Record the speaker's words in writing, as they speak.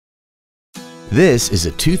This is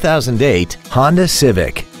a 2008 Honda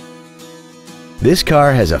Civic. This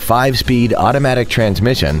car has a 5-speed automatic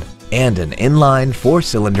transmission and an inline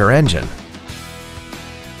 4-cylinder engine.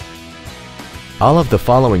 All of the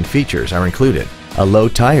following features are included: a low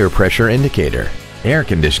tire pressure indicator, air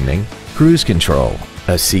conditioning, cruise control,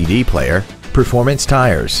 a CD player, performance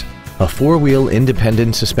tires, a 4-wheel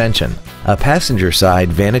independent suspension, a passenger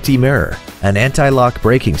side vanity mirror, an anti-lock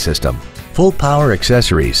braking system, full power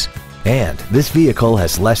accessories, and this vehicle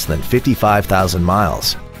has less than 55,000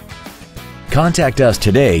 miles. Contact us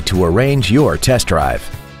today to arrange your test drive.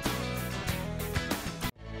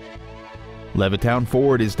 Levittown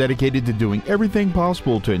Ford is dedicated to doing everything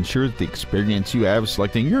possible to ensure that the experience you have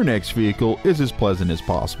selecting your next vehicle is as pleasant as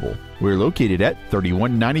possible. We're located at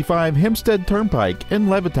 3195 Hempstead Turnpike in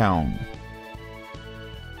Levittown.